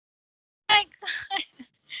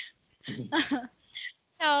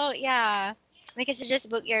So yeah, because you just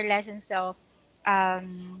booked your lesson. So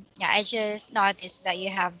yeah, I just noticed that you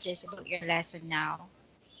have just booked your lesson now.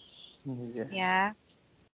 Yeah. Yeah.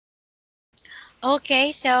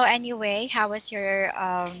 Okay. So anyway, how was your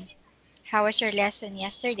lesson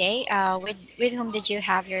yesterday? With whom did you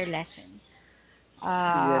have your lesson?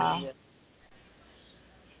 Yes. Uh,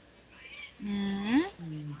 mm,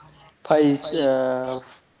 Page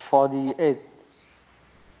 48.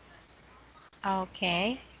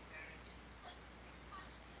 okay.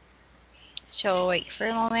 So wait for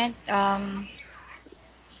a moment.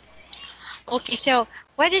 Okay. So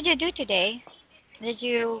what did you do today? Did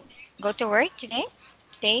you go to work today?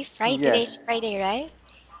 Today, Friday. Yes. Today's Friday, right?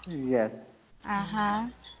 Yes. Uh huh.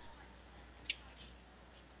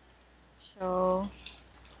 So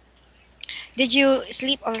did you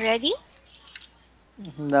sleep already?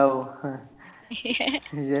 No.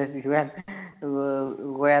 Yes.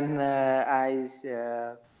 When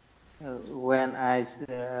I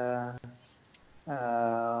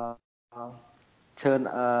turn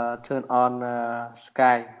on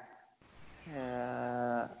Sky,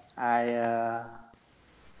 I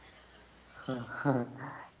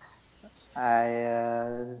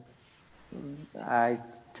I I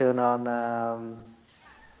turn on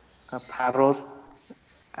Paros.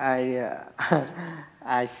 I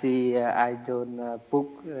I see I don't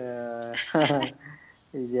book.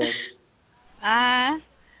 Yes. Ah,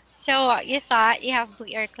 so you thought you have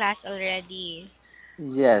booked your class already.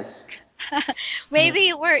 Yes. Maybe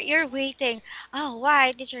you're waiting. Oh,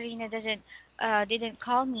 why Teacher Rina didn't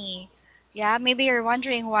call me? Yeah, maybe you're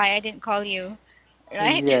wondering why I didn't call you,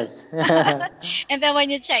 right? Yes. And then when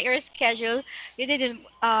you check your schedule, you didn't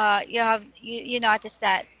you noticed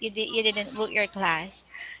that you didn't book your class.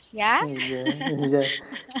 Yeah? Yeah. Yeah.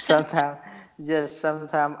 Sometimes, yes.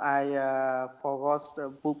 Sometimes I forgot to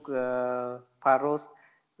book Paros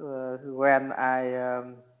when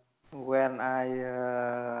I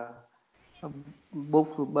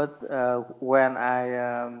book, but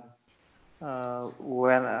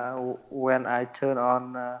when I turn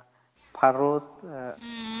on Paros,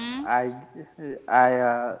 Mm,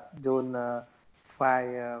 I don't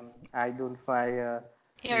I don't find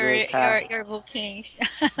the time. your bookings.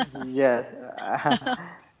 Yes,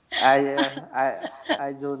 I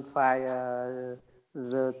I don't find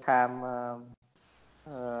the time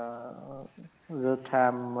uh, the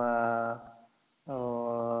time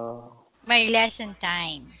My lesson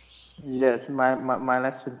time. yes, my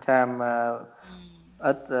lesson time Mm.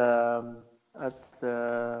 at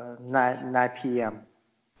 9 p.m.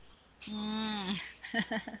 Mm.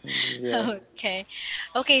 Yeah, Okay.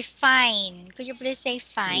 Okay, fine. Could you please say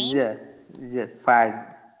fine? yeah, yeah, fine.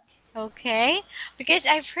 Okay. Because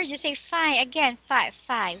I've heard you say fine again. Five,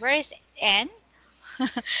 five. Where is N?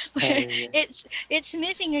 Where Yeah, it's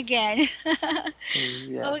missing again.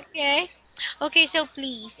 yeah. Okay. Okay, so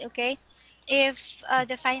please, okay. If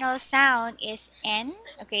the final sound is N,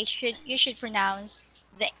 okay, you should pronounce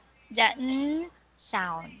the N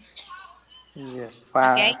sound. Yes,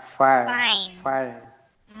 Okay? fine, fine, Fine. fine,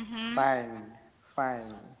 Mm-hmm. fine,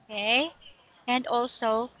 fine. Okay. And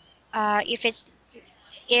also,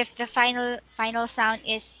 if the final sound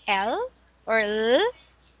is L or L,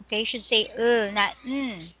 okay, you should say L, not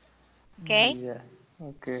N. Okay. Yeah,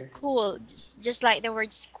 okay. School, just like the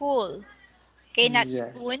word school. Okay, not Yeah,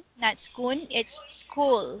 spoon, not schoon. It's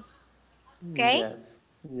school. Okay. yes,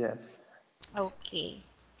 yes. Okay.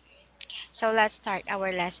 So let's start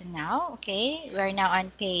our lesson now. Okay, we're now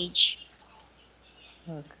on page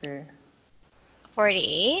Okay.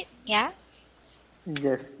 48. Yeah,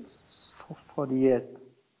 Yes, for the yes.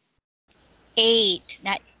 eight.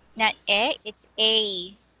 Not A. It's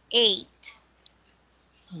A. Eight.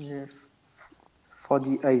 Yes,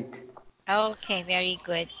 48. Okay, very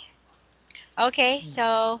good. Okay,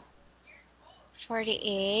 so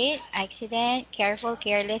 48, accident, careful,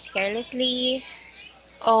 careless, carelessly,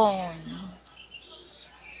 own.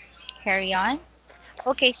 Carry on.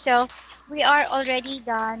 Okay, so we are already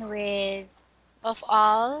done with of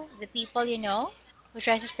all the people you know who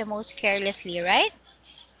dresses the most carelessly, right?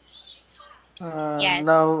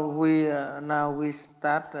 Yes. Now we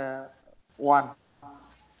start one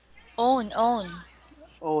Own.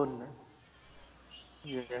 own.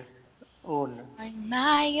 Yes, own. On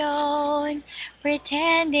my own,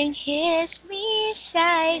 pretending he's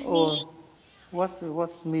beside me. Own.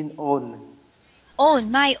 What's mean own?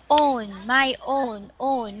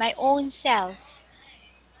 My own self.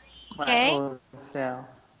 My Okay? own self.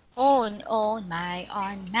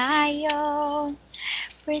 On my own,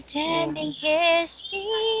 Own. pretending he's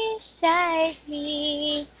beside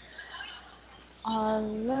me.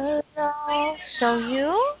 So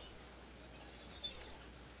you,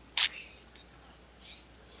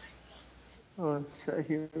 Oh, so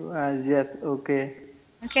you, yes, okay,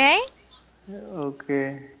 okay?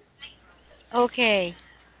 okay. Okay.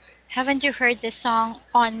 Haven't you heard the song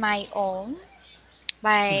On My Own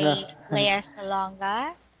by Lea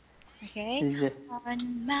Salonga? Okay. Yes.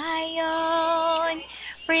 On my own,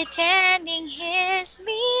 pretending he's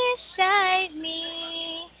beside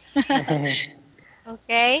me.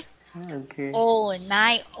 Okay. Okay, Own,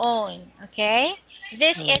 my own. Okay.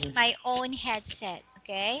 This is okay, my own headset.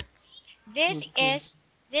 Okay. This okay. is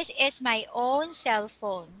this is my own cell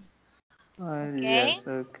phone. Yes, Okay.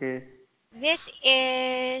 okay. This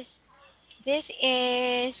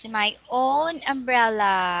is my own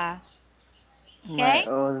umbrella. My Okay.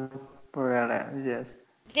 own umbrella. Yes.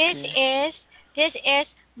 This Okay. is this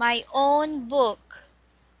is my own book.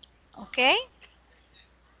 Okay?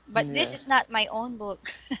 But this is Yes. not my own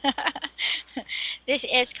book. This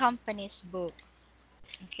is company's book.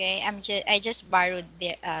 Okay? I just borrowed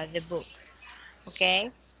the book.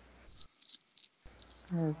 Okay?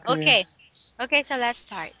 Okay. Okay. Okay, so let's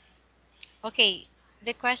start. Okay.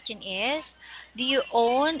 The question is, do you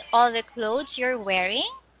own all the clothes you're wearing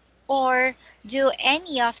or do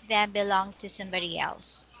any of them belong to somebody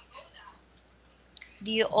else?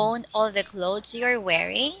 Do you own all the clothes you're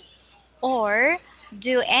wearing or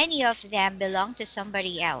do any of them belong to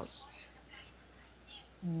somebody else?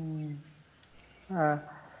 Mm. Uh,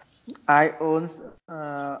 I own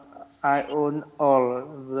I own all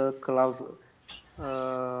the clothes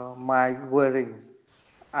my wearing.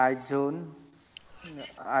 I don't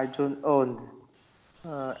I don't own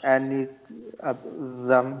any of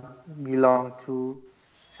them belong to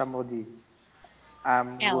somebody.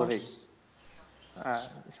 I'm wearing. Else.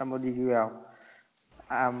 Somebody else.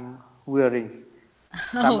 I'm wearing.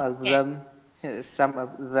 Some of Okay. them, some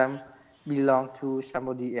of them belong to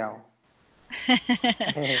somebody else.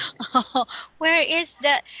 Oh, where is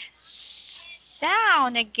the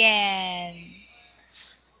sound again?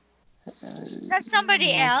 That's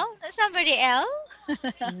somebody else. That's somebody else.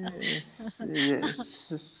 Yes, yes,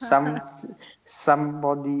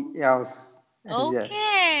 somebody else. Yeah,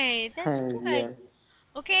 Okay, that's good. yeah.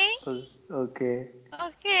 Okay, Okay,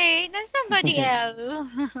 okay, that's somebody else.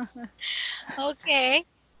 Okay,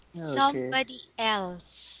 okay, somebody else.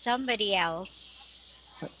 Somebody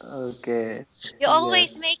else. okay. You're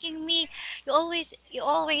always Yes. making me. You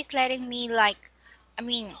always letting me like. I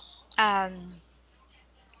mean, um,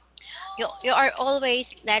 you are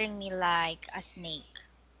always letting me like a snake,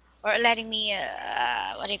 or letting me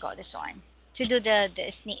what do you call this one? To do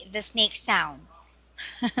the snake sound.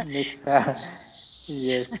 Next time.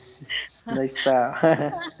 Yes, next time.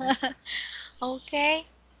 Okay,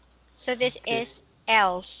 so this Okay, is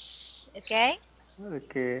else. Okay.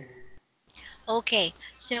 okay. Okay,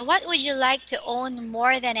 so what would you like to own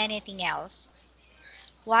more than anything else?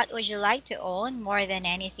 What would you like to own more than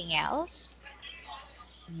anything else?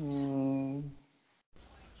 Mm,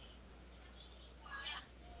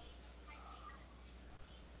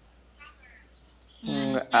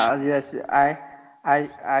 Mm-hmm. yes,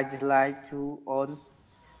 I just like to own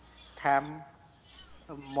time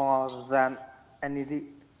more than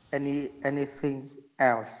anything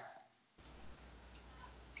else.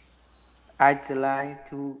 I just like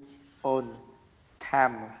to own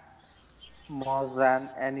time more than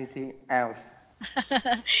anything else.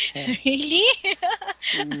 Really?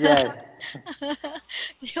 Yes,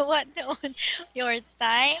 You want to own your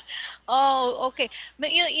time? Oh, okay.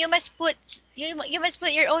 But you must put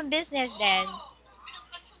your own business then.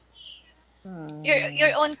 Your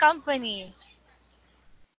uh, own company.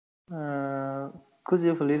 uh, could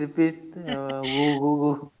you please repeat?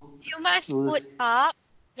 You must put up.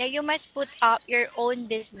 Yeah, you must put up your own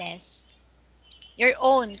business. Your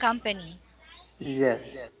own company.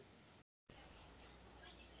 Yes.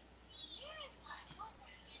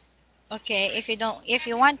 Okay, if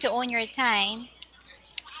you want to own your time,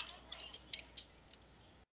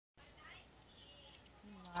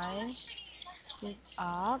 must put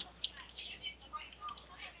up.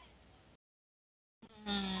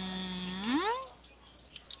 Mm,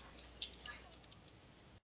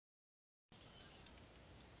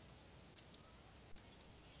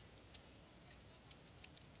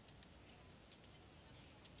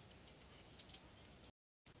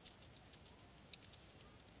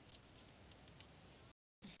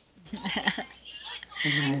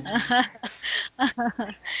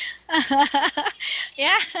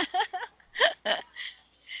 yeah.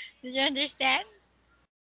 Did you understand?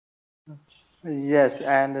 Yes,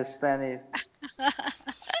 I understand it.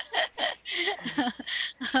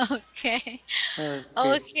 Okay. Okay.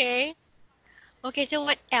 Okay. Okay, so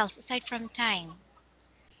what else aside from time?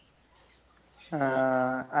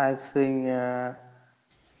 I think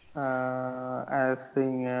I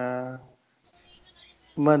think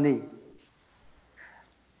money.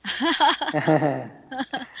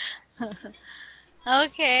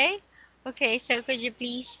 Okay. Okay, so could you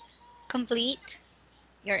please complete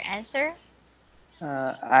your answer?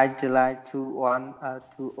 I like to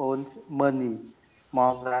own money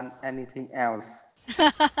more than anything else.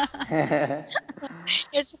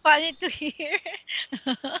 It's funny to hear.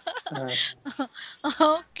 Uh,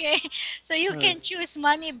 Okay. So you uh, can choose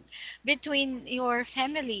money between your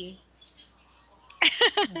family.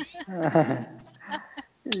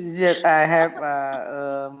 Yes, I have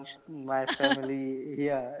my family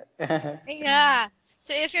here. Yeah.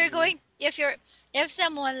 So if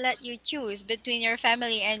someone let you choose between your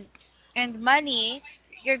family and money,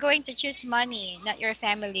 you're going to choose money, not your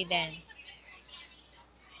family then.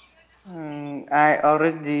 I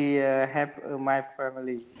already have my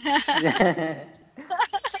family.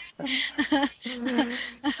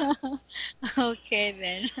 Okay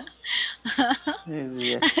then.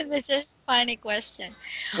 Yeah. This is funny question.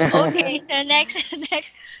 Okay, the next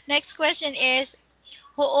next question is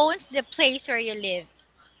who owns the place where you live?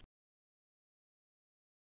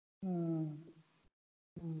 Mm,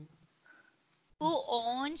 Who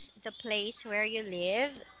owns the place where you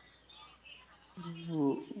live?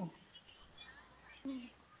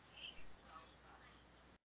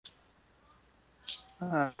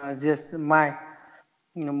 just my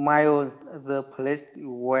own the place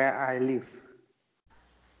where I live.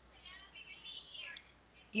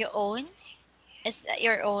 You own? Is that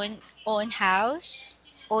your own house?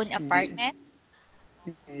 Own Ye- apartment?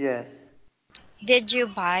 Yes. Did you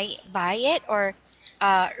buy it or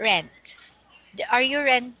rent? Are you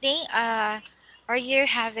renting? Are you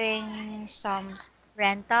having some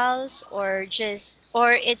rentals or just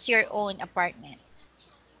or it's your own apartment?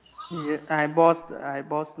 Yeah, I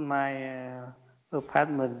bought my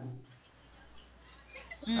apartment.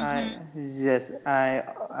 I Mm-hmm. yes I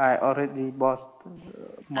already bought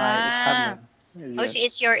my Ah. apartment. Oh, so Yes.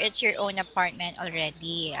 it's your own apartment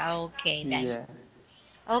already. Okay then. Yeah.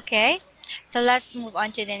 Okay. So let's move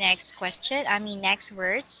on to the next question. I mean next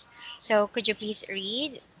words. So could you please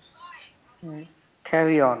read? Mm.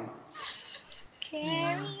 Carry on.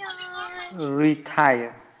 Carry on.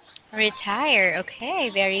 Retire. Retire. Okay,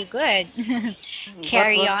 very good.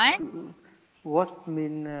 What Carry what on. what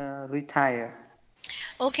mean retire?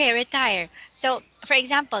 Okay, retire. So, for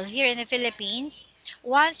example, here in the Philippines,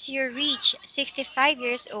 once you reach 65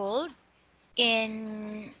 years old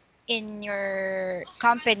in your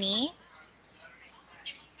company,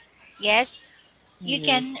 yes, you Yes.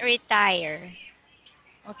 can retire.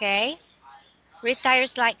 Okay?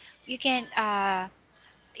 Retires like you can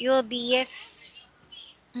you'll be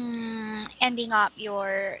ending up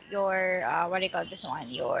your what do you call this one?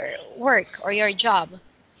 Your work or your job.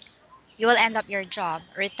 You will end up your job,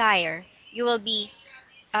 retire. You will be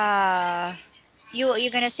uh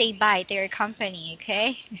you're gonna say bye to your company,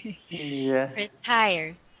 okay? Yeah.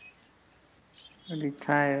 Retire.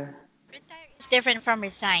 Retire. Retire is different from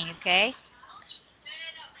resign, okay?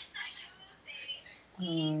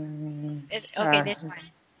 Mm, Okay, this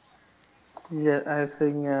one. yeah, I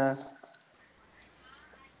think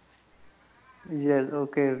yes.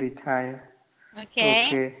 Okay, retire.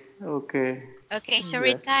 Okay. Okay. Okay. Okay, so Yes.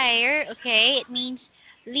 retire, okay, it means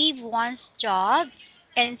leave one's job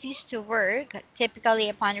and cease to work, typically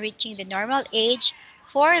upon reaching the normal age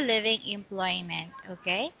for living employment,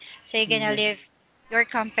 okay? So you're gonna Yes. leave your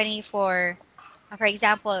company for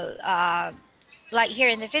example, like here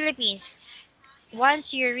in the Philippines,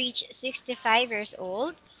 once you reach 65 years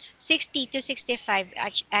old, 60 to 65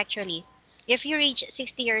 actually. If you reach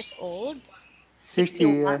 60 years old, 60.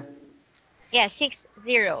 61, yeah, 60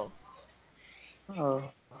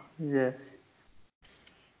 Oh, yes.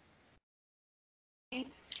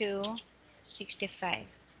 to 65.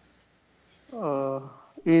 Uh,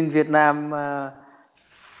 in Vietnam,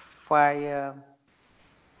 five,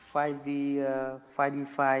 five,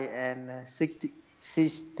 55 and 60,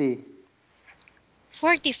 60.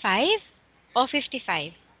 45 or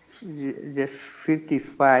 55? Just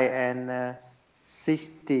 55 and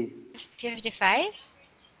 60. 55?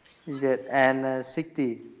 Yes, and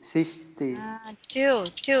 60. 60.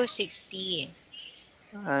 260.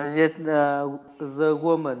 Yet the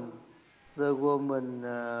woman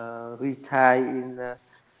retire in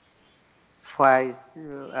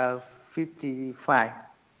 55,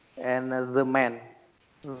 and the man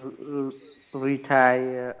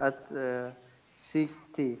retire at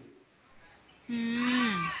 60.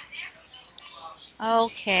 Hmm.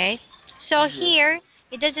 Okay. So yes, here,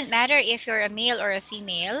 it doesn't matter if you're a male or a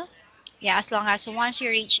female. Yeah, as long as once you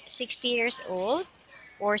reach 60 years old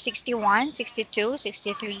or 61, 62,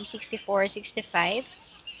 63, 64, 65,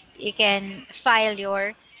 you can file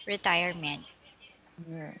your retirement.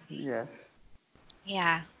 yeah, yes,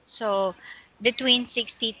 Yeah. So between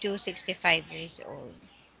 60 to 65 years old.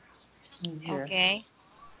 yes. Okay.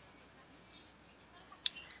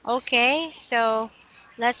 Okay. So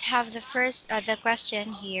let's have the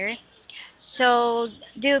question here. So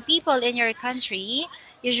do people in your country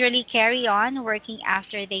usually carry on working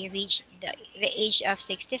after they reach the age of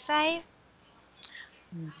 65?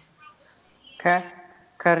 Ca-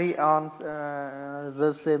 Carry on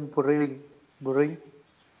the same bring.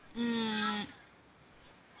 Mm,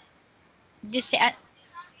 this,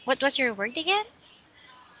 what was your word again?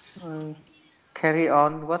 Uh, Carry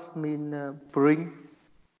on. What mean bring?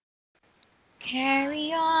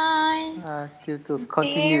 Carry on, To bear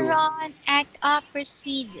continue. on, act up,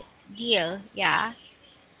 proceed, deal. Yeah.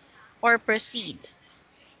 Or proceed.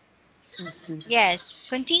 You see. Yes.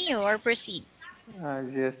 Continue or proceed.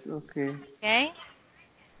 Yes. Okay. Okay.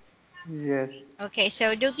 Yes. Okay.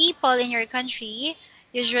 So do people in your country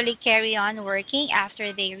usually carry on working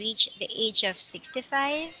after they reach the age of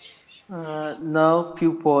 65? Now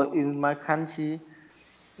people in my country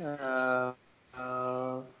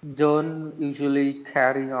don't usually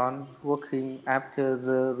carry on working after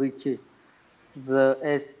the reaches the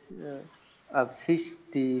age of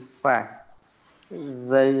 65.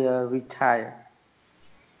 They retire.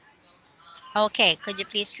 Okay. Could you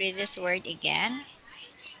please read this word again?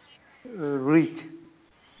 Reach.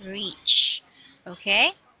 Reach.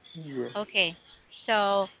 Okay. Yes. Okay.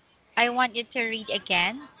 So I want you to read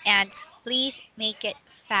again and please make it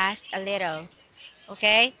fast a little.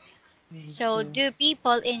 Okay. So Okay. do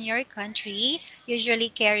people in your country usually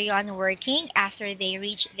carry on working after they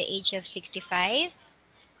reach the age of 65?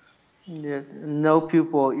 Yes. No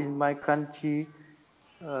people in my country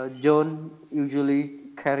don't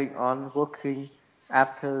usually carry on working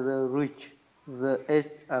after they reach the age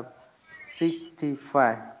of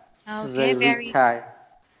 65. Okay, They very. retire.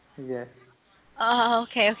 Yes. Oh,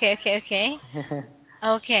 okay, okay, okay, okay.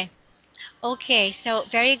 Okay, okay. So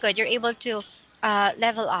very good. You're able to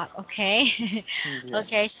level up. Okay, Yes.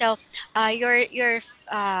 okay. So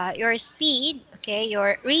your speed, okay,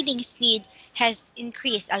 your reading speed has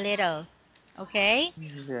increased a little. Okay.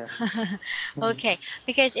 Yes. Okay,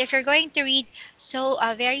 because if you're going to read so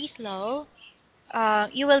very slow,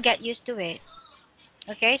 you will get used to it.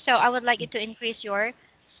 Okay, so I would like you to increase your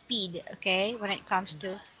speed, okay, when it comes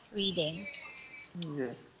to reading.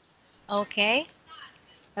 Yes. Okay,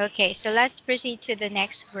 okay, so let's proceed to the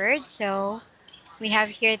next word. So we have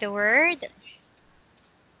here the word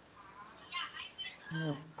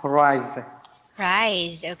Price.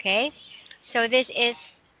 prize, okay? So this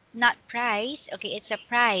is not price, okay, it's a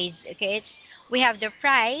prize, okay? It's we have the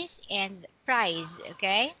prize and prize,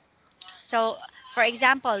 okay? So for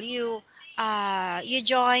example, you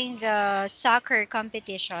join the soccer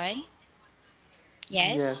competition,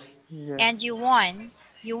 yes, Yes. Yes. and you won,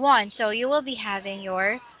 so you will be having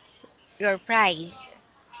your prize,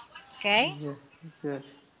 okay, Yes.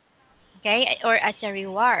 Yes. okay, or as a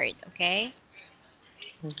reward, okay.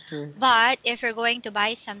 Okay. But if you're going to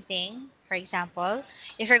buy something, for example,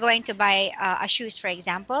 if you're going to buy a shoes, for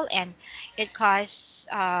example, and it costs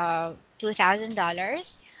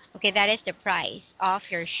 $2,000, okay, that is the price of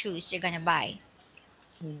your shoes you're gonna buy,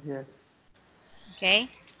 Yes. okay.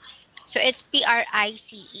 So it's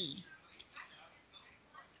price.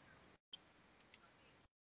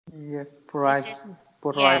 Yes. This Price. is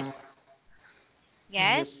yes, Price. Yes.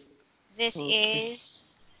 yes, this Okay. is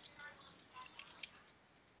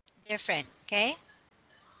different, okay.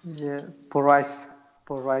 Yeah. Price.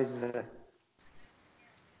 Price.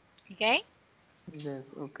 Okay. Yes.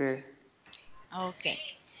 Okay. Okay.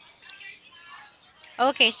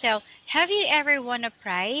 Okay, so have you ever won a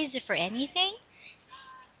prize for anything?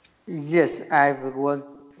 Yes. I want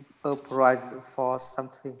a price for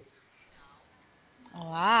something.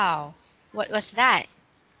 Wow. What was that?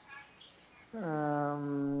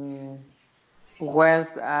 Um,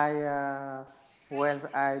 when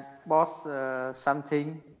I bought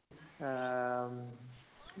something,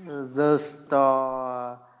 the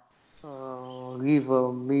store give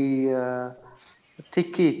me a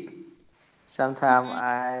ticket. Sometimes Mhm.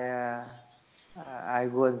 I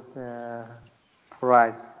want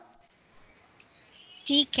price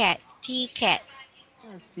Ticket.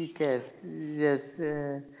 tickets. Yes,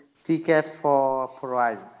 ticket for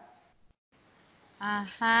price.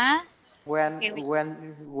 Uh-huh. When Okay,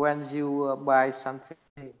 when when you buy something.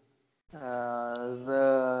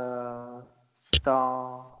 The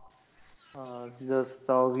store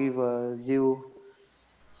give you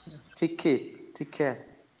ticket.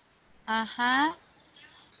 Uh-huh.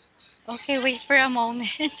 Okay, wait for a moment.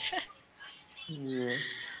 Yeah.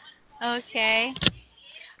 Okay.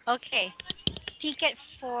 Okay. Ticket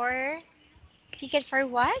for ticket for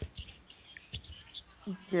what?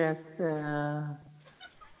 Ticket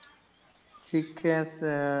ticket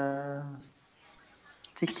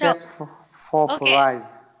So, ticket for okay.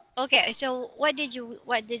 prize. Okay, so what did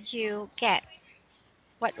you get?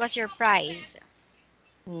 What was your prize?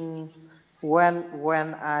 Mm,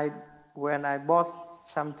 when I bought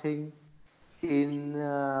something in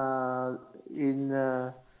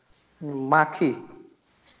market,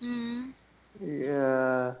 Mm.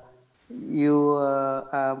 you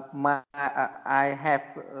I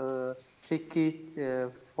have a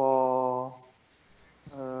ticket for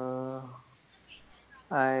uh,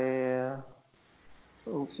 I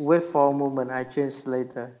wait for a moment. I change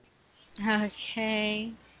later.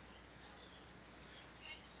 Okay.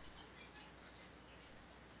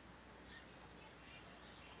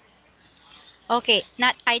 Okay,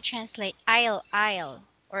 not I translate. I'll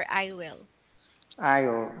or I will.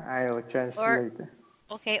 I'll Or translate.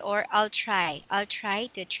 okay, or I'll try. I'll try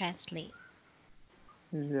to translate.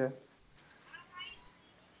 Yeah.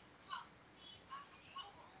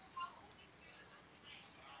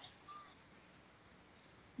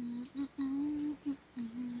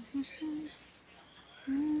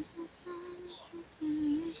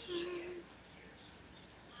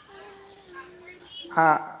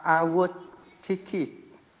 I would ticket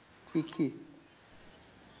ticket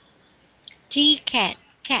Ticket.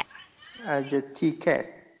 Cat. the ticket.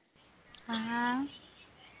 Uh-huh.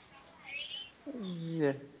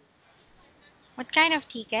 Yeah. What kind of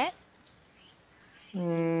ticket?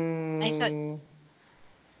 I thought Mm,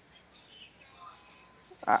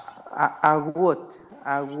 I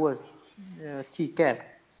would ticket.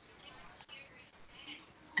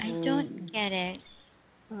 I don't Mm, get it.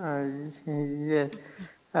 yeah.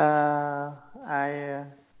 Uh, I uh,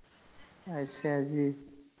 I said this.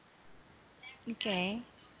 Okay.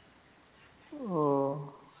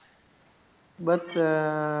 Oh, but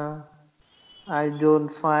I don't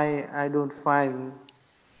find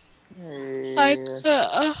I uh,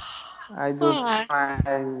 uh, I don't uh,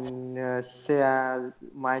 find share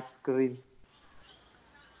my screen.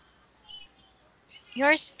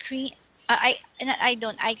 your screen. I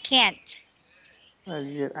don't. I can't.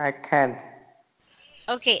 Yeah, I can't.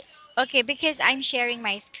 Okay. Okay, because I'm sharing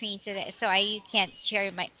my screen so I can't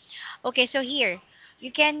share my. Okay, so here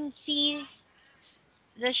you can see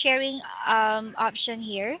the sharing option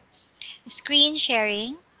here. Screen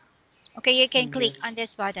sharing. Okay, you can Yeah, click on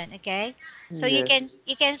this button, okay? So you yes, can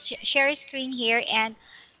share screen here, and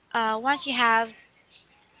once you have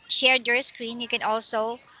shared your screen, you can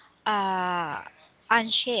also uh,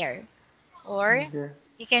 unshare, or yeah,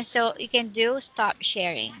 you can do stop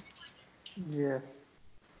sharing. yes,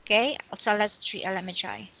 Okay, so let me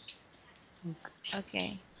try.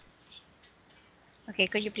 Okay. Okay,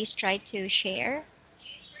 could you please try to share?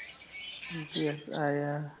 yes.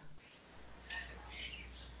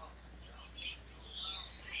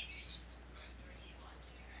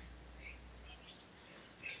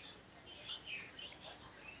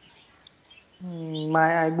 My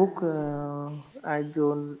iBook.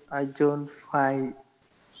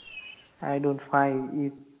 I don't find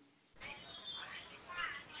it.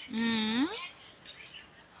 Mm,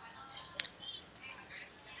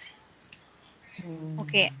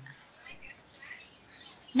 okay. Mm,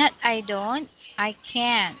 Not I don't. I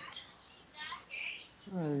can't.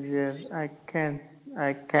 yes, I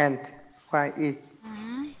can't find it.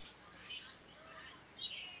 Mm,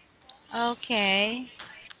 okay.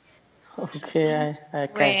 Okay, I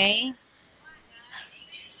can't. Wait.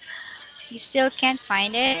 You still can't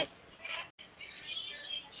find it?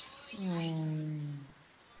 Mm.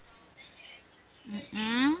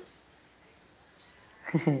 Mm-mm.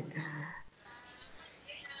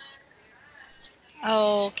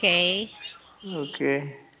 Okay.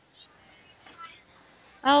 Okay,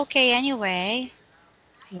 Okay, anyway.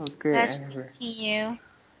 okay. Let's Anyway, continue.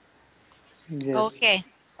 yes, Okay.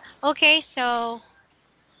 Okay, so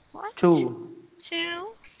what? two.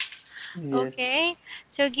 Two? Yes. Okay.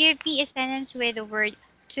 So give me a sentence with the word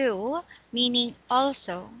to, meaning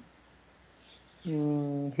also.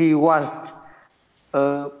 He wants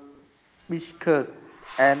a biscuit,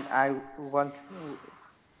 and I want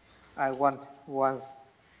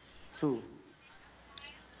two.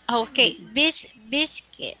 Okay.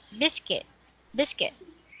 Biscuit. Bis biscuit.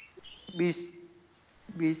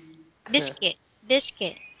 Biscuit.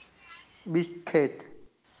 Biscuit. biscuit,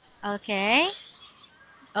 Okay.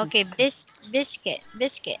 Okay, biscuit,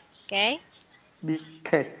 biscuit. Okay.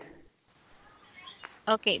 biscuit,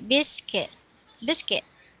 Okay, biscuit.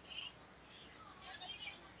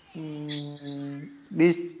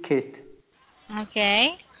 biscuit.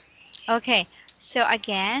 Okay. Okay. So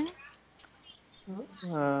again,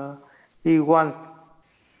 Uh, he wants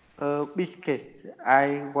a biscuit.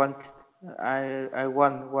 I want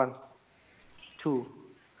two.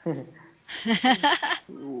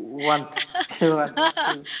 want, want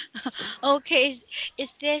two. okay,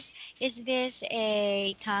 is this is this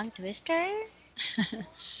a tongue twister?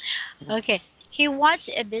 Okay, he wants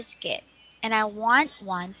a biscuit, and I want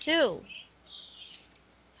one too.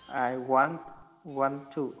 I want one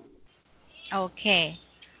two. Okay,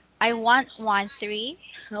 I want one three.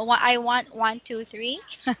 I want one two three.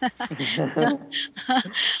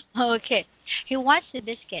 Okay, he wants the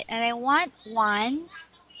biscuit, and I want one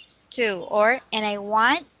two, or and I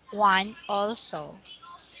want one also,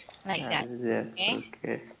 like that. Yes, Okay,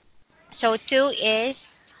 okay. so two is,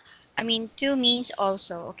 I mean, two means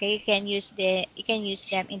also. Okay, you can use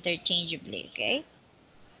them interchangeably. Okay.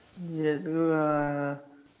 Yes,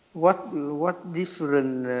 what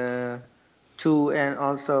different two and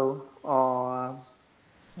also or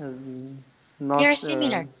They are not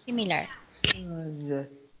similar. yes,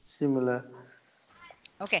 similar.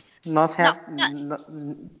 Okay. Not No, have not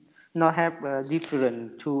not have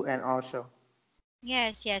different two and also.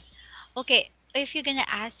 yes, yes. Okay, if you're gonna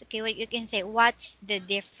ask, okay, what you can say, what's the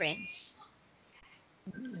difference?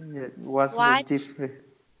 Yes, what's the What's difference?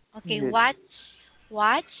 okay? Yes,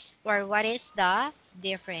 What's or what is the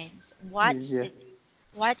difference? yes,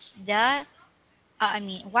 What's the I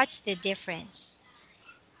mean, what's the difference?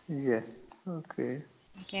 yes. Okay,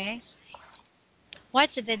 Okay,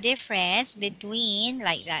 what's the difference between,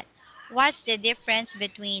 like that? What's the difference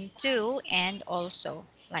between two and also,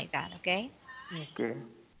 like that? Okay. okay.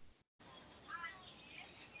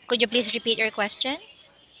 Could you please repeat your question?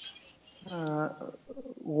 Uh,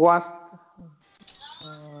 what's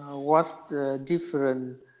what's the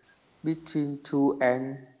difference between two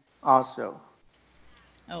and also?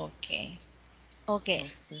 Okay.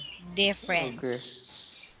 Okay. Okay, okay.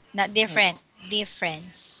 Difference. Not Uh, different.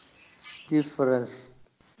 Difference. difference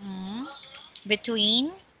Mhm.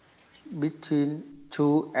 Between. between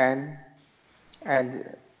two and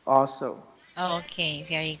also. Okay,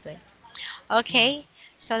 very good. Okay,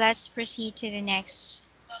 so let's proceed to the next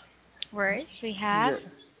words we have. Yeah,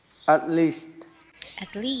 at least.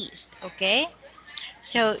 At least. Okay.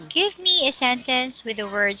 So give me a sentence with the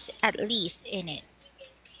words at least in it.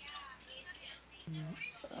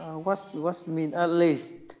 What's mean at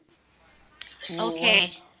least? What?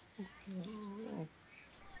 Okay.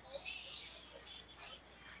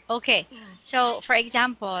 Okay. So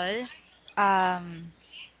um,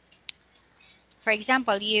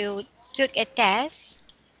 you took a test.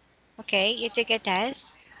 Okay, you took a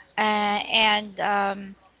test, and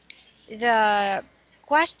the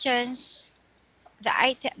questions, the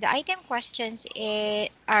item questions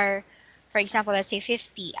are, for example, let's say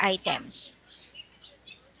 50 items.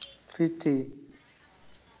 50.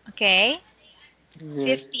 Okay,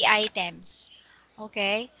 Yes, 50 items.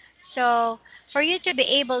 Okay, so for you to be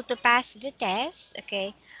able to pass the test,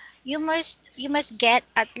 okay, you must get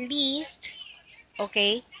at least,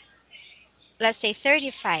 okay, let's say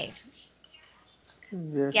 35.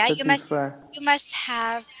 yes, Yeah, 35.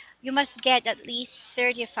 you must get at least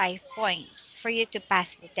 35 points for you to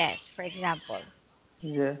pass the test, for example.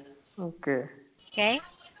 Yeah, okay, Okay?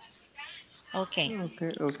 Okay.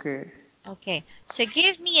 okay, okay. Okay. So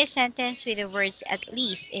give me a sentence with the words at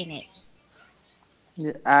least in it.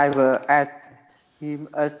 Yeah, I've asked him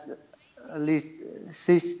at least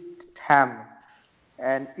 6 times,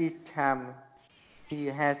 and each time he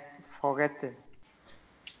has forgotten.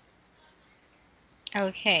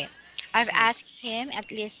 Okay. I've asked him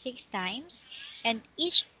at least 6 times, and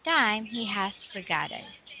each time he has forgotten.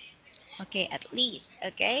 Okay, at least.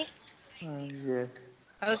 Okay. Yes.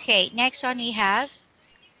 Okay. Next one we have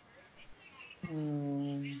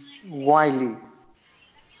Wiley,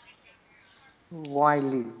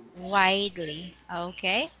 Wiley. widely.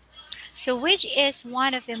 Okay. So which is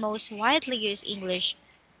one of the most widely used English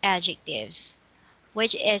adjectives?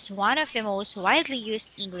 Which is one of the most widely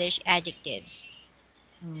used English adjectives?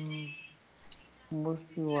 Mm,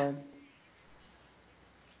 mostly white.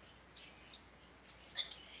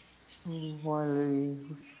 Wiley.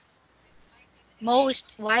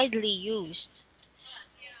 Most widely used.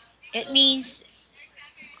 It means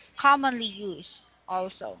commonly used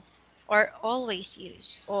also, or always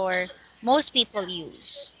used, or most people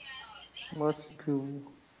use. Most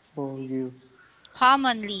people. for you.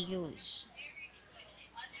 Commonly used.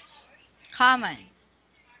 Common.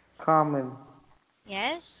 Common.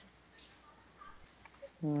 Yes.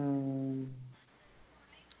 Mm,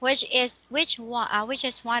 Which is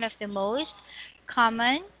one of the most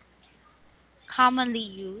common commonly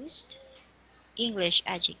used English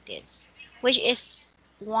adjectives? Which is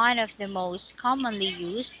one of the most commonly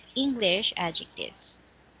used English adjectives?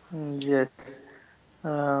 yes.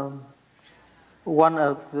 Um, One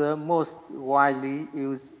of the most widely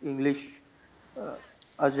used English uh,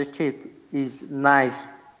 adjective is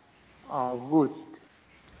nice or good,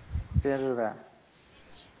 etc.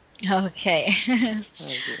 Okay.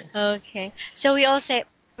 Okay. Okay. So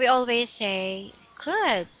we always say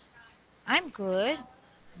good. I'm good.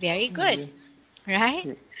 Very good. Yeah. Right?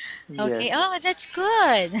 Yeah. Yes. Okay. Oh, that's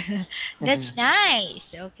good. That's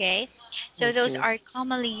nice. Okay. So those Okay. are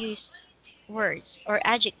commonly used words or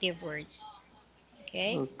adjective words.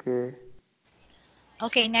 Okay. Okay.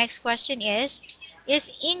 Okay, next question is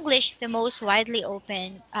English the most widely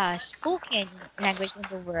open spoken language in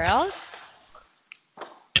the world?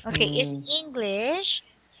 Okay, Mm,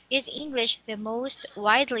 is English the most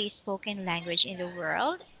widely spoken language in the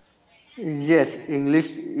world? yes,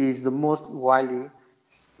 English is the most widely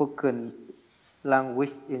spoken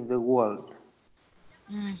language in the world.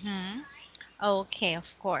 Mm-hmm. Okay,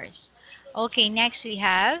 of course. Okay, next we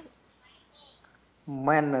have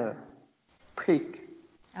Manner, pick.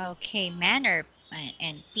 okay, manner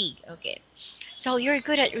and pig. Okay. So you're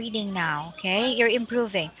good at reading now, okay? You're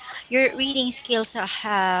improving. Your reading skills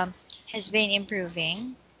has been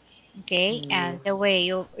improving, okay? Yeah. And the way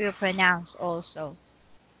you pronounce also,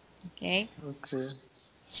 okay? Okay.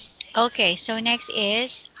 Okay, so next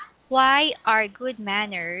is why are good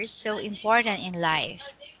manners so important in life?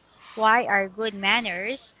 Why are good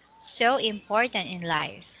manners so important in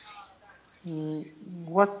life? Mm,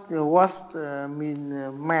 what's mean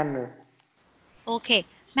manner? Okay,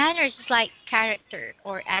 manners is like character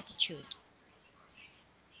or attitude.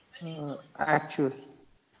 Actress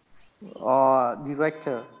or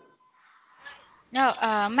director. No,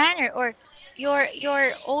 manner or your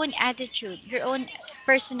own attitude, your own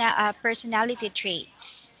personality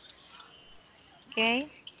traits. Okay.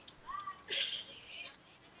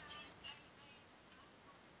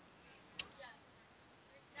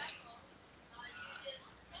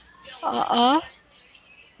 Uh-uh.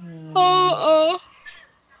 Mm, Oh,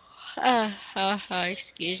 oh.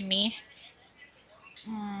 Excuse me.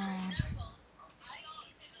 Mm,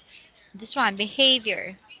 this one,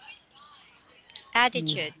 behavior,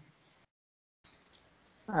 yeah. attitude,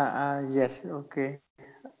 Yes. Okay.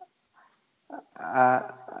 Uh,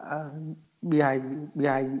 uh,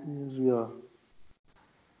 behavior,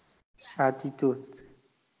 attitude.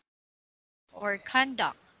 or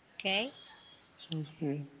conduct. Okay.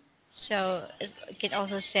 Okay. So you can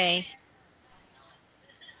also say,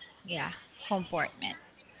 yeah, comportment.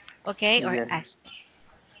 Okay, or Yes. aspect.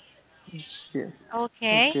 Yes.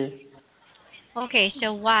 Okay. Okay. Okay,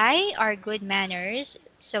 so why are good manners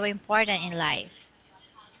so important in life?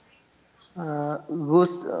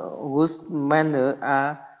 Good manner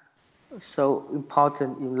are so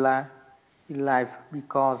important in life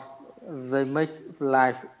because they make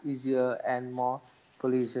life easier and more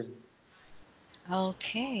pleasant.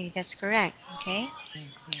 Okay, that's correct. Okay. Okay.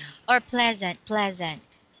 Or pleasant, pleasant.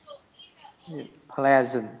 Yeah,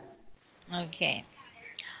 pleasant. Okay.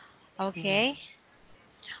 Mm. Okay.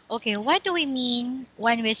 Okay, what do we mean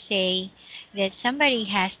when we say that somebody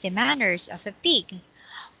has the manners of a pig?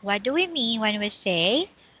 What do we mean when we say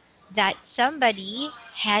that somebody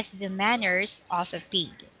has the manners of a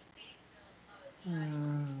pig?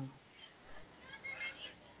 Mm.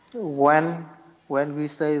 When when we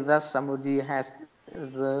say that somebody has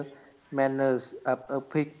the manners of a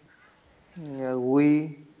pig,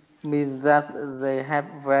 we mean that they have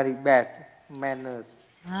very bad manners.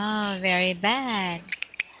 Oh, very bad.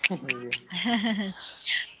 Yeah.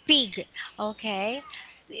 Pig. Okay.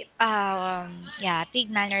 Yeah, pig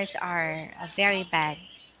manners are a very bad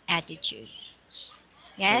attitude.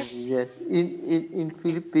 Yes? Yes. In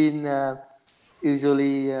Philippines,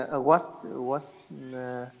 usually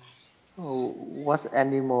what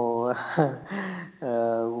animal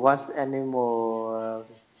what animal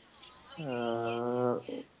uh,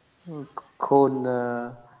 called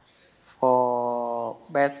for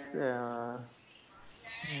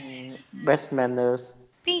best manners.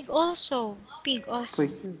 Pig also. Pig also.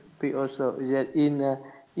 We also that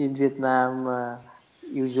in Vietnam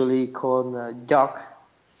usually called dog.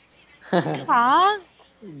 Dog?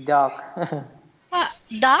 Dog.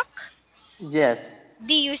 Duck? Yes.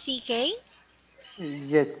 DUCK?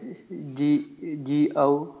 Yes. G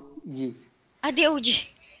O. G. Adeoji.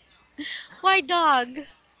 Why dog?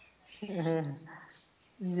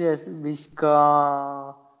 Yes,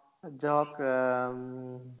 because dog.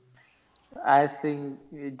 I think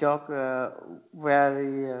dog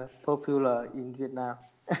very popular in Vietnam.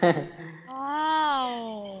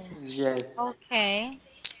 Wow. Yes. Okay.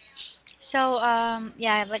 So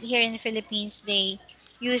yeah, but here in the Philippines they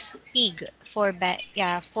use pig for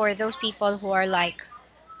yeah, for those people who are like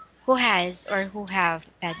who has or who have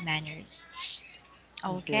bad manners.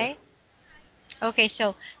 Yes. Okay. Okay,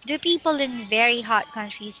 so do people in very hot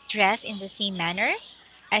countries dress in the same manner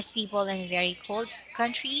as people in very cold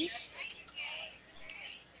countries?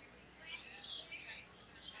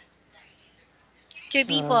 Do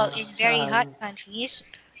people Uh, in very hot uh, countries?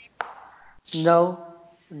 no,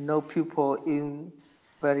 no people in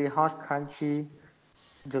very hot country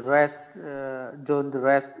don't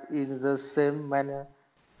dress in the same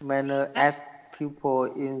manner Huh? as people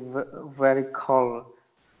in very cold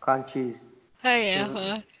countries. Oh, yeah.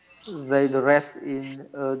 Huh? They dress in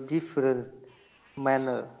a different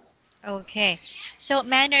manner. Okay. So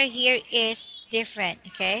manner here is different,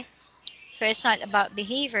 okay? So it's not about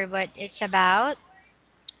behavior, but it's about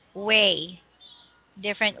way,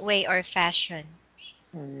 different way or fashion,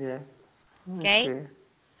 Yes. okay? Okay.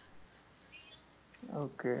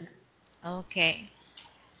 Okay. Okay.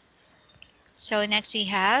 So next we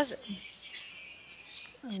have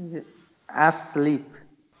Asleep,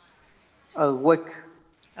 awake.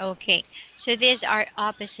 okay. So these are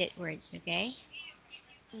opposite words, okay?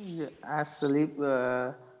 Yeah, asleep.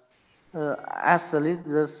 Asleep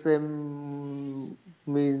the same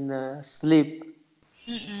mean sleep.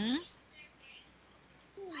 Mm-mm.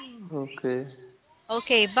 Okay.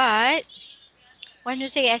 Okay, but when you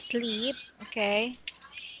say asleep, okay,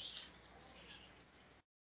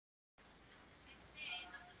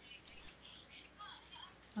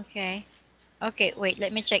 okay, okay. Wait,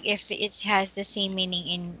 let me check if it has the same meaning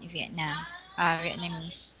in Vietnam,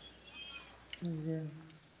 Vietnamese. Yeah.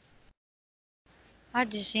 Ah,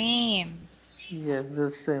 the same. Yeah, the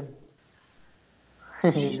same.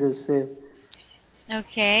 Mm, The same.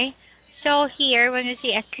 okay. So here, when we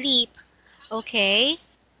say asleep, okay,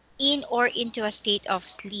 in or into a state of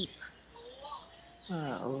sleep.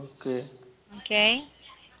 Okay. Okay.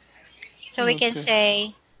 So Okay.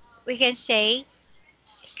 we can say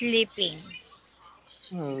sleeping.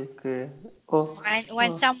 Okay. Oh.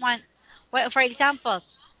 When Oh. someone, well, for example,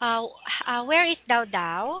 where is Dao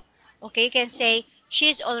Dao? Okay, you can say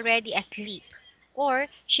she's already asleep or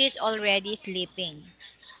she's already sleeping.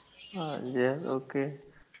 Yeah. Okay.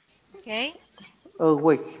 Okay,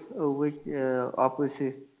 Awake. Awake.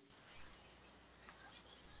 Opposite.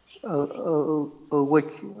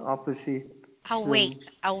 Awake. Opposite. awake, Mean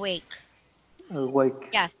awake. awake.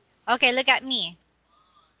 Yeah. Okay, look at me.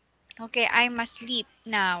 Okay, I'm asleep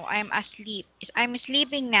now. I'm asleep. I'm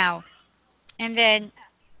sleeping now, and then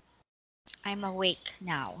I'm awake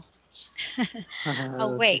now. Okay.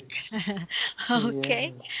 Awake. Yeah.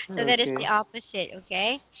 Okay, so that is the Okay. opposite.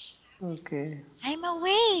 Okay, Okay. I'm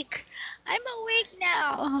awake. I'm awake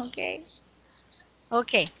now. Okay.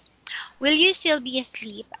 Okay. Will you still be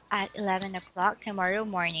asleep at 11 o'clock tomorrow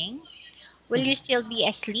morning? Will you still be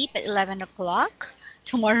asleep at 11 o'clock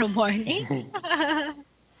tomorrow morning?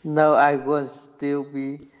 Now I will still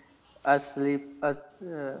be asleep at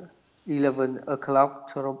 11 o'clock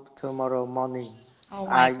tomorrow morning. Oh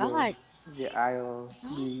my I will, God. yeah, I will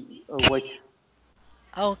be awake.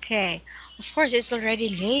 Okay. Of course, it's already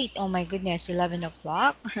late. Oh my goodness, 11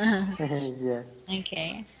 o'clock. Yeah.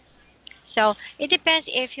 Okay. So it depends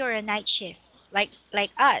if you're a night shift,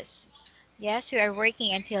 like us. Yes, we are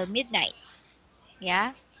working until midnight.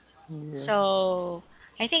 Yeah. Yes. So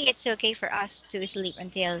I think it's okay for us to sleep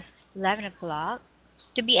until 11 o'clock,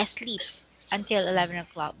 to be asleep until 11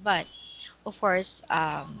 o'clock. But of course,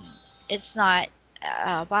 it's not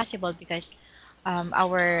possible because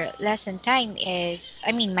our lesson time is,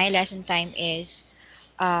 I mean, my lesson time is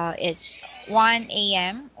it's 1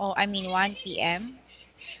 a.m. or I mean 1 p.m.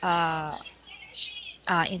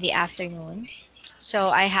 Uh, in the afternoon. So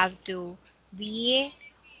I have to be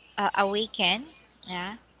awakened.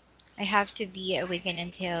 Yeah, I have to be awakened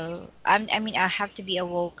until I mean I have to be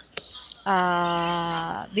awoke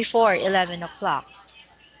before 11 o'clock,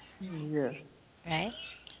 Yeah. right?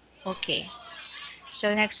 Okay.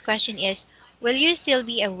 So next question is, will you still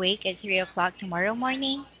be awake at 3 o'clock tomorrow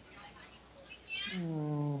morning?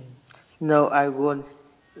 Mm. No, I won't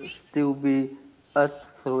still be at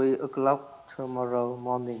 3 o'clock tomorrow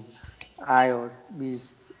morning. I'll be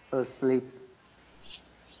asleep.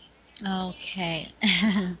 Okay.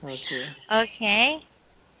 Okay. Okay.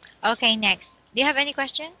 Okay, next. Do you have any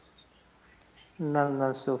question?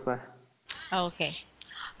 Not so far. Okay.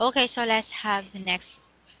 Okay, so let's have the next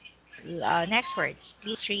words.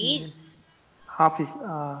 Please read. Mm, Happy,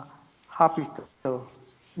 hospital,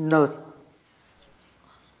 nurse,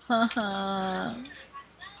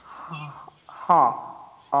 ha,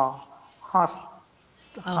 hos,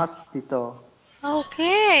 Oh, hospital,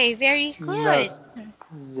 okay, very good. nurse,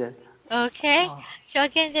 yes, Okay, uh, so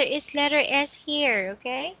again, there is letter S here,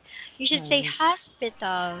 okay? You should say uh,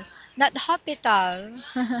 hospital, not hospital.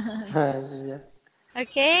 yeah,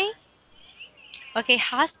 Okay? Okay,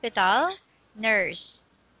 hospital, nurse.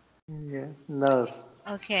 yeah, nurse,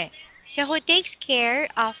 Okay, so who takes care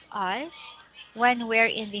of us when we're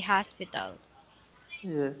in the hospital?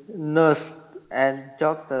 yes, nurse and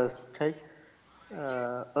doctors take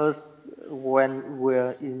us when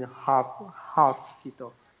we're in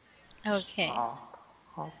hospital. Okay, Uh,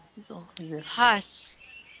 hospital, yeah, hos.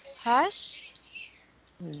 Hos?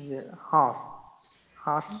 yeah,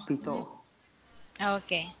 Mhm. hospital.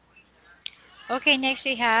 Okay. Okay, next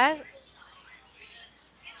we have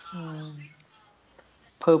Mm,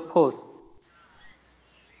 purpose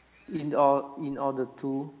in order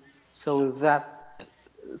to so that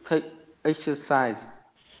take exercise.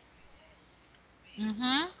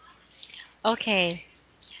 mm-hmm. Okay.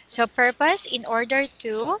 So purpose in order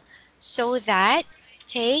to so that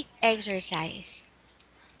take exercise.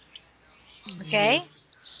 Yeah. Okay?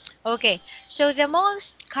 Okay. So the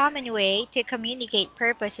most common way to communicate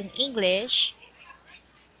purpose in English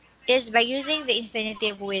is by using the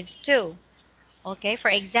infinitive with to. Okay? For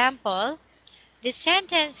example, the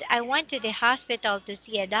sentence I went to the hospital to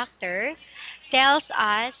see a doctor tells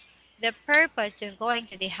us the purpose of going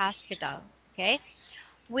to the hospital. Okay?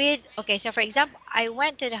 So for example, I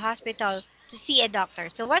went to the hospital to see a doctor.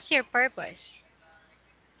 So what's your purpose?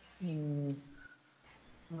 Mm,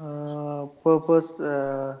 purpose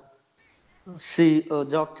see a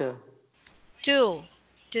doctor. To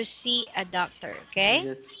to see a doctor. Okay?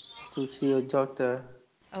 Yes, to see a doctor.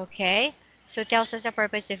 Okay. So tells us the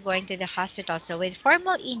purpose of going to the hospital. So with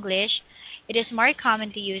formal English, it is more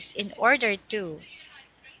common to use in order to.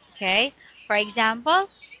 Okay? For example,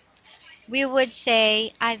 we would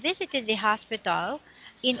say, I visited the hospital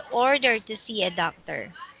in order to see a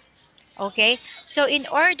doctor. Okay? So in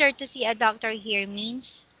order to see a doctor here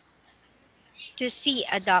means to see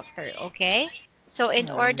a doctor. Okay? So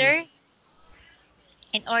Yeah.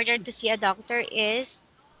 in order to see a doctor is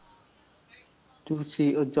To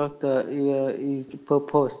see a doctor is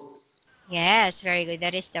purpose. yes, very good.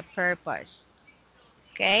 That is the purpose.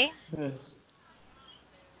 Okay? Yeah.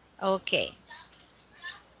 Okay.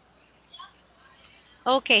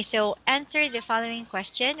 Okay, so answer the following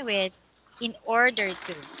question with in order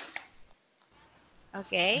to.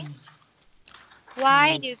 Okay?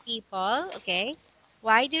 Why do Yes. people, okay?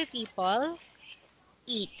 Why do people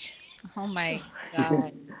eat? Oh my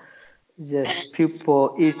god. Yes,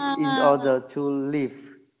 people is in Ah, order to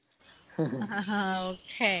live.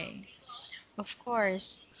 okay. Of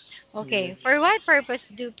course. Yes. Okay, for what purpose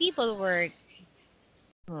do people work?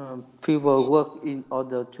 People work in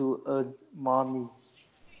order to earn money.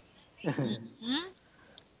 Hmm?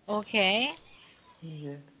 Okay.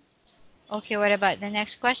 Yeah. Okay, what about the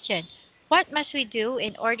next question? What must we do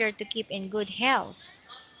in order to keep in good health?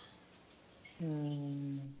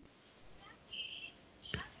 Mm,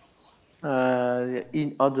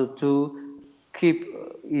 in order to keep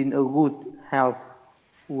in a good health,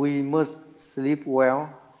 we must sleep well,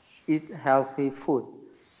 eat healthy food,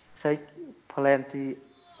 take plenty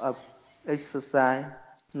of exercise,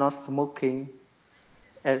 not smoking,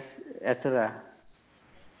 etc.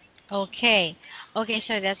 Okay. Okay,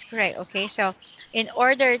 so that's correct. Okay, so in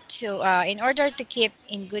order to keep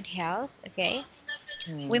in good health, okay,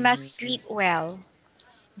 we must Mm, sleep well,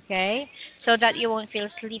 okay? So that you won't feel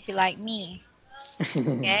sleepy like me,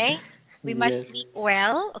 okay? We must yes, sleep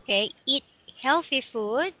well, okay? Eat healthy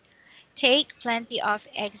food, take plenty of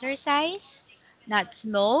exercise, not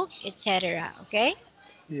smoke, etc., okay?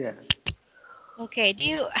 yeah. Okay,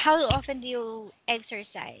 how often do you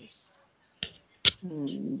exercise?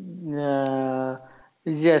 Mm,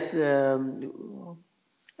 yes,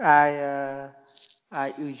 I uh,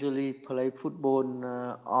 I usually play football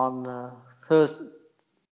on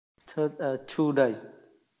two days,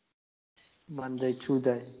 Monday,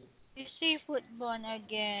 Tuesday. You say football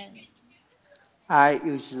again. I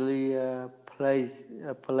usually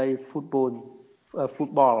play football.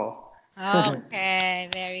 Okay,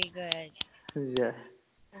 very good. Yeah,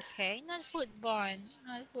 Okay, not football.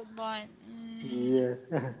 Not football. yeah.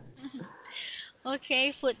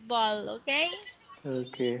 Okay, football. Okay.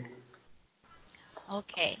 Okay.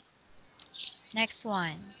 Okay. Next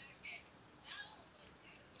one.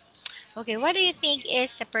 Okay, what do you think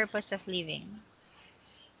is the purpose of living?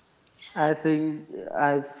 I think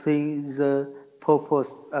I think the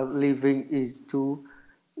purpose of living is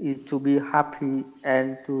to be happy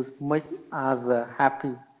and to make others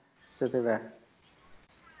happy, etc.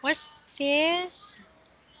 What's this?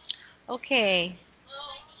 Okay.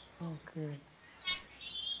 Okay.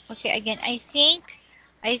 Okay, again, I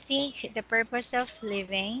think the purpose of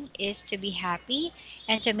living is to be happy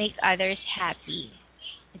and to make others happy,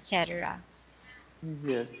 etc.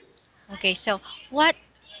 Yes. Okay, so what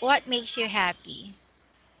what makes you happy?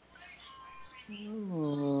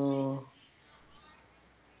 Uh,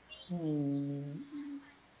 mm,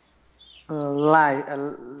 life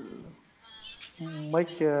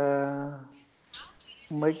make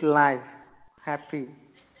make life happy,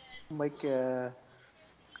 make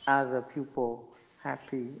other people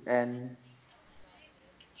happy,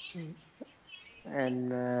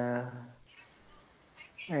 and uh,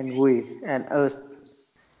 and we and us.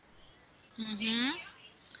 Mm-hmm.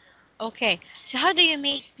 Okay, so how do you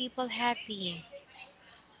make people happy?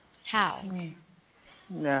 How? Mm.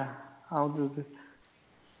 Yeah. How do the,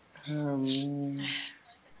 um,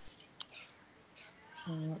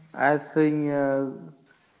 I think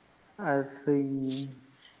I think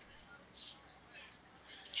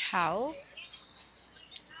How?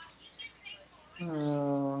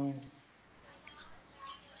 uh,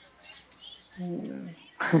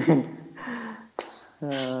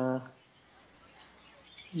 uh,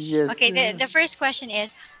 yes. Okay, the first question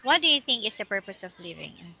is, what do you think is the purpose of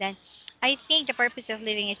living? And then, I think the purpose of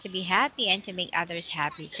living is to be happy and to make others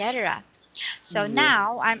happy, etc. So Yes.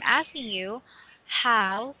 now I'm asking you,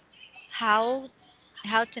 how, how,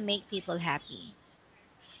 how to make people happy?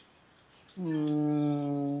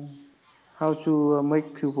 Mm, how to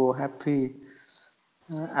make people happy?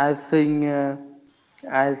 I think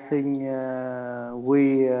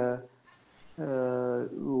we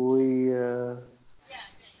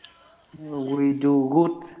we do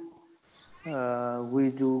good.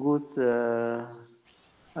 We do good.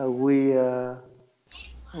 We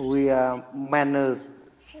are manners.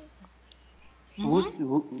 Good.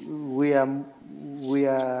 Mm-hmm. We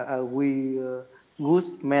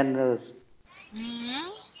good manners Mm-hmm.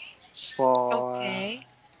 for Okay.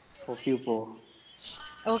 for people.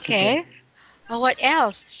 Okay. Well, what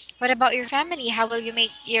else? What about your family? How will you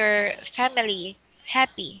make your family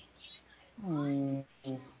happy? Mm,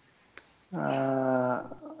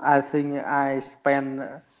 I think I spend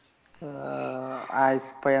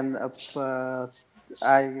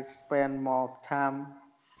I spend more time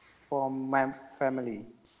for my family.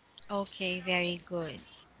 Okay, very good.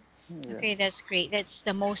 Yeah. Okay, that's great. That's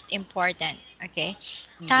the most important. Okay,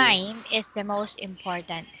 Yes. time is the most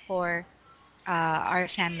important for our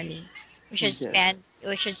family. Yes.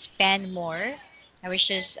 We should spend more. We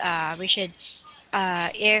should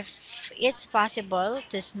if it's possible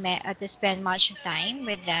to spend much time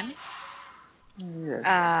with them. Yes.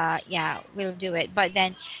 Yeah, we'll do it. But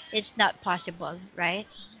then it's not possible, right?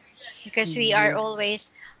 Because we are Yes. always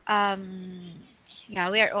um, yeah,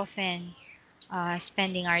 we are often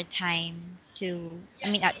spending our time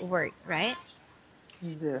at work, right?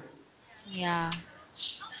 Yes. Yeah.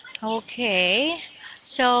 Okay.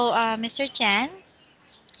 So, Mr. Chen,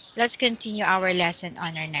 let's continue our lesson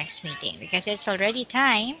on our next meeting because it's already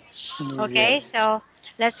time. Okay. Yes. So,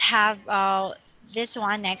 let's have this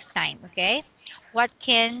one next time. Okay. What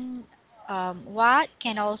can what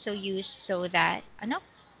can also use so that no,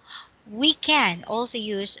 we can also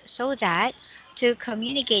use so that to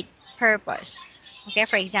communicate purpose. Okay,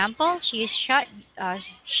 for example, she shut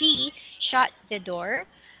the door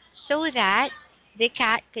so that the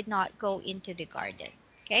cat could not go into the garden.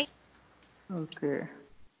 Okay, Okay.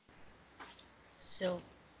 so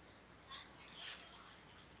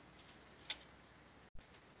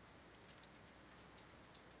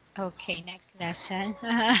okay, next lesson.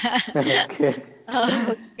 Okay.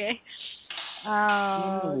 Okay,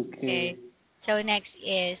 okay. Okay. So next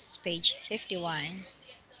is page 51.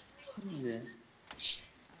 Yeah.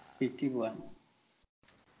 51.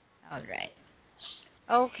 All right.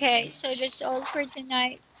 Okay, so that's all for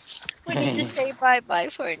tonight. We need to say bye bye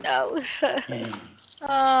for now.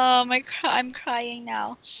 I'm crying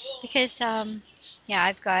now because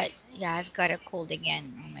I've got a cold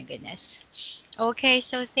again. Oh my goodness. Okay,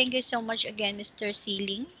 so thank you so much again, Mr.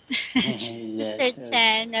 Sealing, Yes. Mr.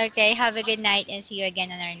 Chen. Okay, have a good night and see you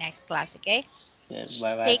again on our next class. Okay, Yes.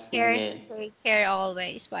 Bye bye. take See you care. again. Take care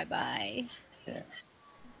always. Bye bye. Yeah.